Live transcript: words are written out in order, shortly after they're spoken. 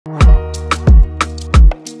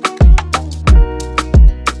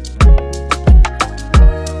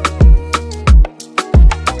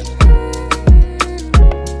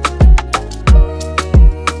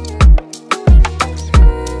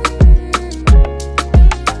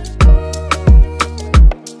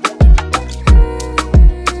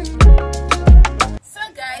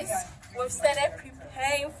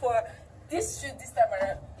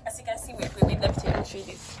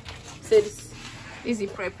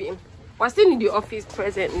happy. We're still in the office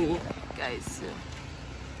presently, guys.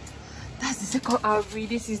 That's the second RV.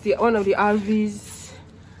 This is the one of the RVs.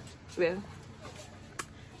 Well,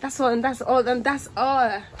 that's all, and that's all, and that's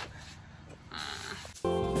all.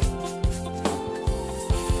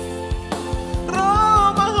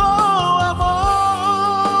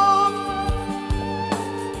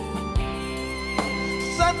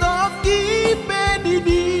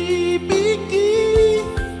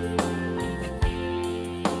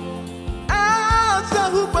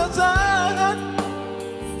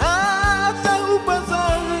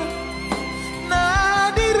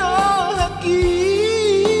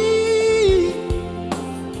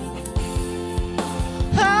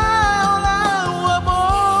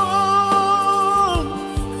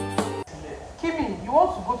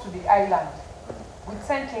 Island with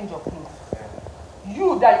 10 change of clothes.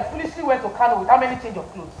 You that you foolishly went to Kano with how many change of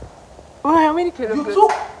clothes? Oh, how many clothes? You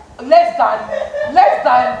took less than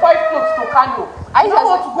 5 clothes to Kano. I don't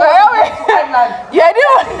want to go to Island. Yeah,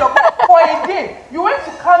 for a day. You went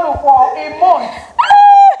to Kano for a month.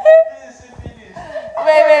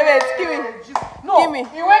 Wait, give me. No, give me.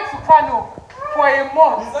 You went to Kano for a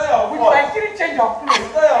month with like 3 change of clothes.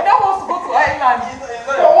 You don't want to go to Island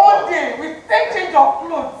for one day with 10 change of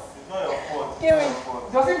clothes. Give me.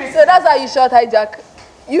 So that's how you shot hijack.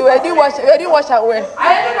 You didn't wash and wear.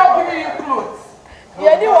 I ended up giving you clothes. You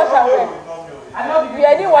didn't wash and wear. You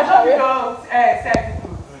didn't wash and wear.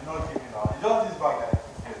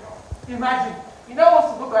 Imagine, you don't want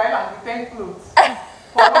to go to Island with 10 clothes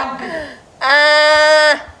for one day.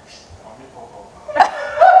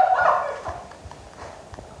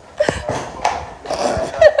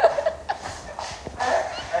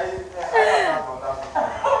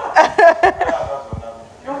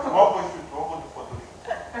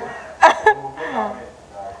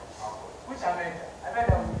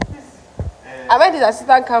 I bet this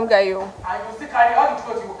assistant cam guy, yo. And you still carry all the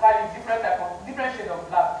clothes you will carry different shade of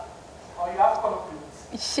black. Or you have color clothes.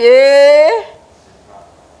 Shit.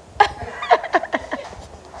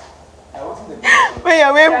 When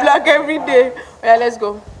you're wearing black every day. Yeah, let's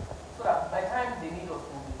go. So that by the time they need us,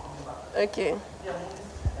 we'll be coming back. Okay.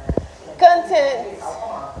 Content.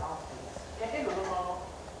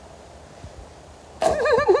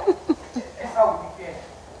 That's how we prepare.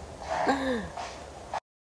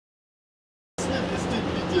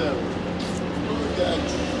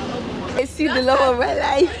 I see the love of my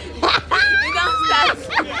life. We don't start.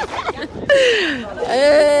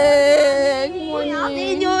 Good morning.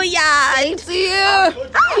 Happy New Year. It's you.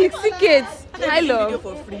 It's tickets. Hi, love.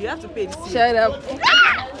 For free. You have to pay the seat. Shut up.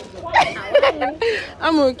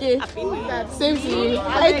 I'm okay. Same to you.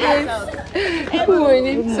 Hi, guys. Good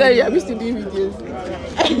morning. Sorry, I missed to do videos.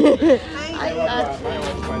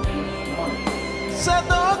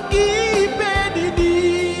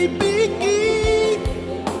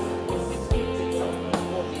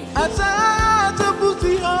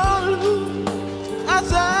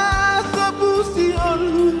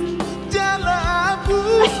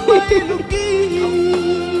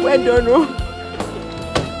 Well done, no?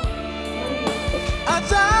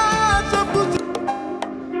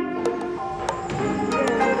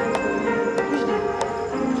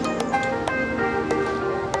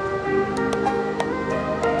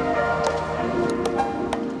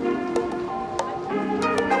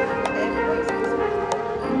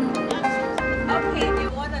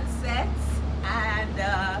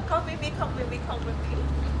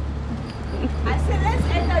 I said, let's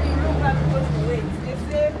enter the room where we're supposed to wait.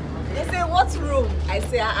 They say, what room? I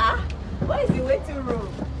say, where is the waiting room?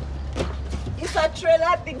 It's a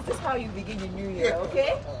trailer thing. This is how you begin the new year,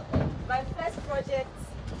 okay? My first project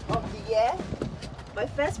of the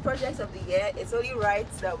year, it's only right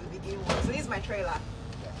that we begin with. So this is my trailer.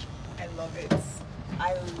 I love it.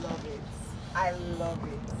 I love it. I love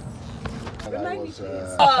it. Remind me,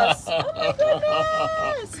 please. Us. Oh my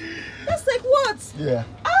goodness! That's like what? Yeah.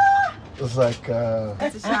 It's like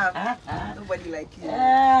That's a sham. Nobody like you.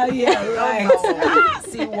 Yeah, right.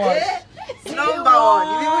 See what? Number one.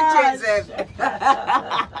 You didn't change them.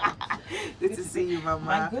 Good to see you, Mama.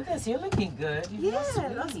 My goodness, you're looking good. You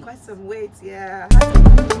lost quite some weight. Yeah.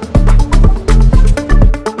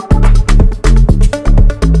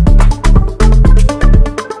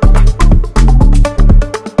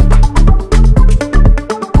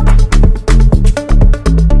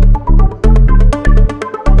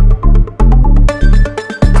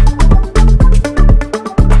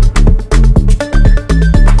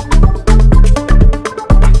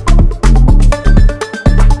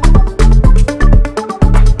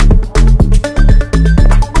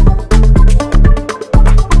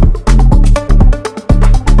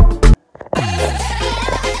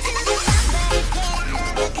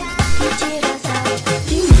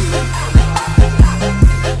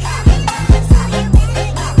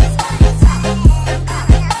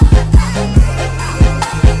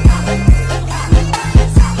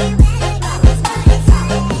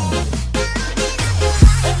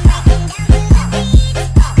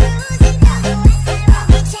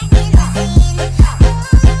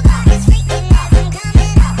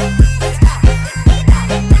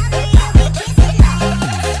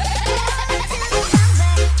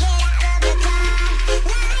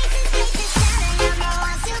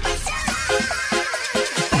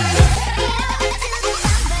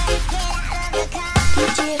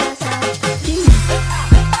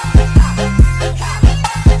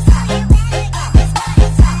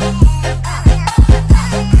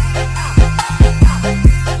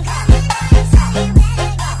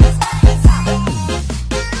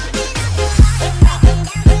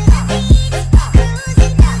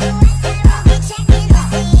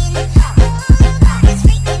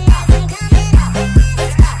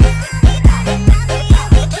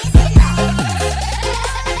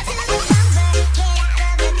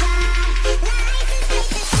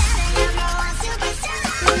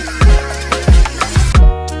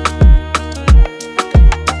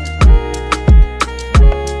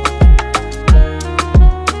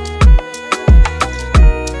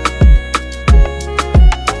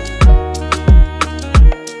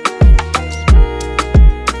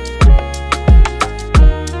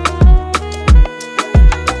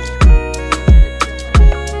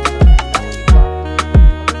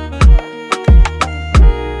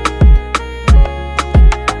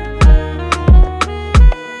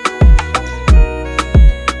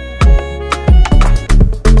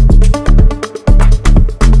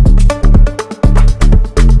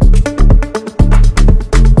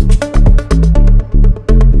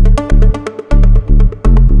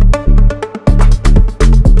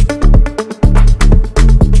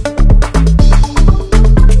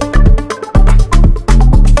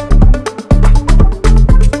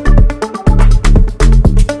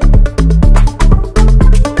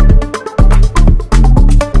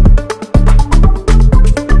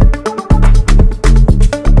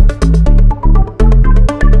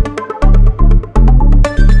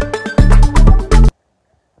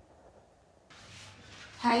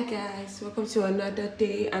 to another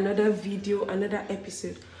day, another video, another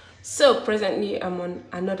episode. So presently I'm on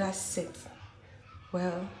another set.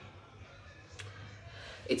 Well,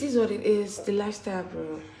 it is what it is, the lifestyle,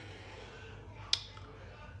 bro.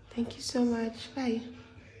 Thank you so much. Bye.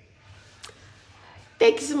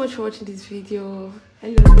 Thank you so much for watching this video. I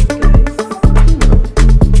love you guys.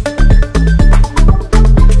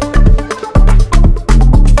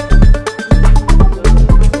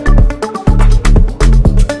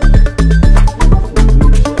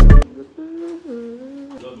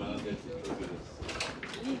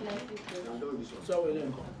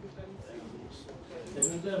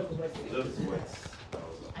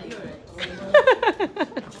 Are you alright?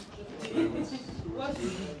 What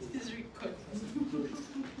is recording?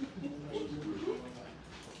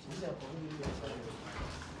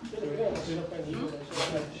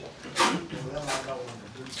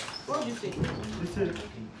 What do you think?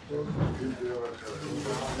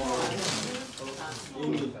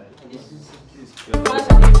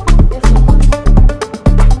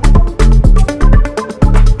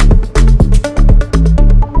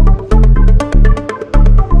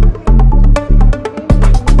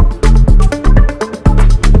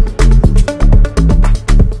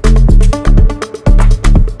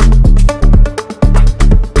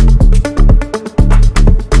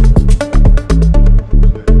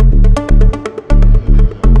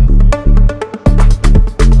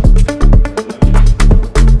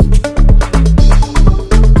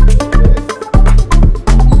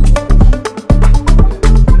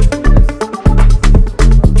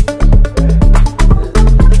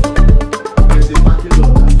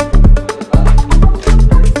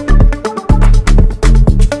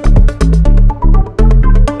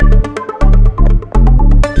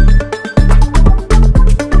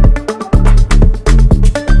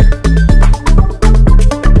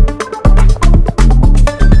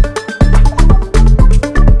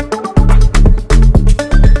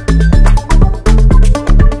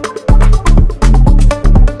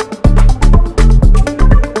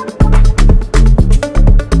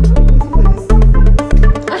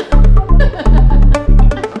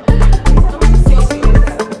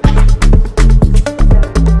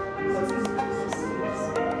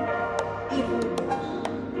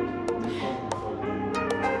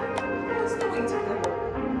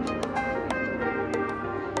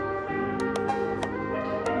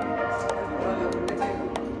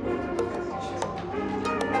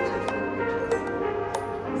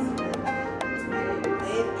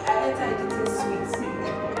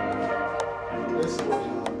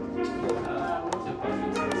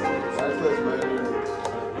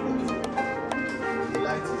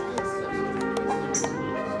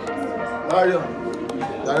 Marion,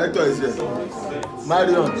 director is here.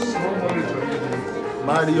 Marion.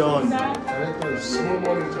 Marion. Director is small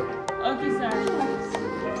monitor. Okay, sir.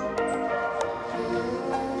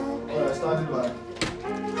 Started by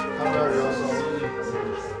camera rehearsal.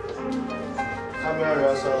 Camera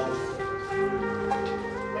rehearsal.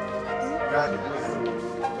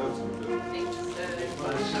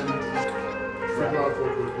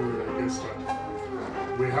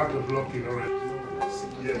 We have the blocking already.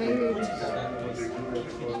 Yeah.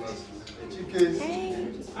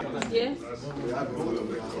 Yes. We have the whole of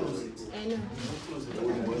the house. I know.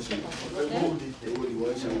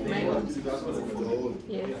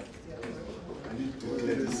 Yes. I need to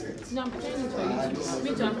clear the set. No, I'm playing it for you. Me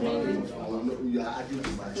too, I'm playing it. You are adding to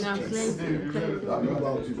my No, I'm playing it. I'm not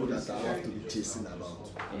about people that I have to be chasing about.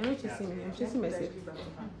 I'm not chasing me, I'm chasing myself.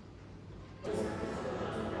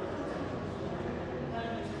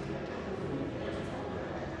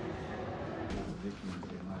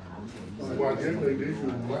 Well, at the end of the day, you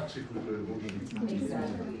match it with the emotion.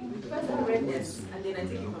 First I read this, and then I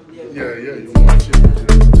take it from there. Yeah, you match it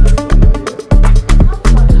with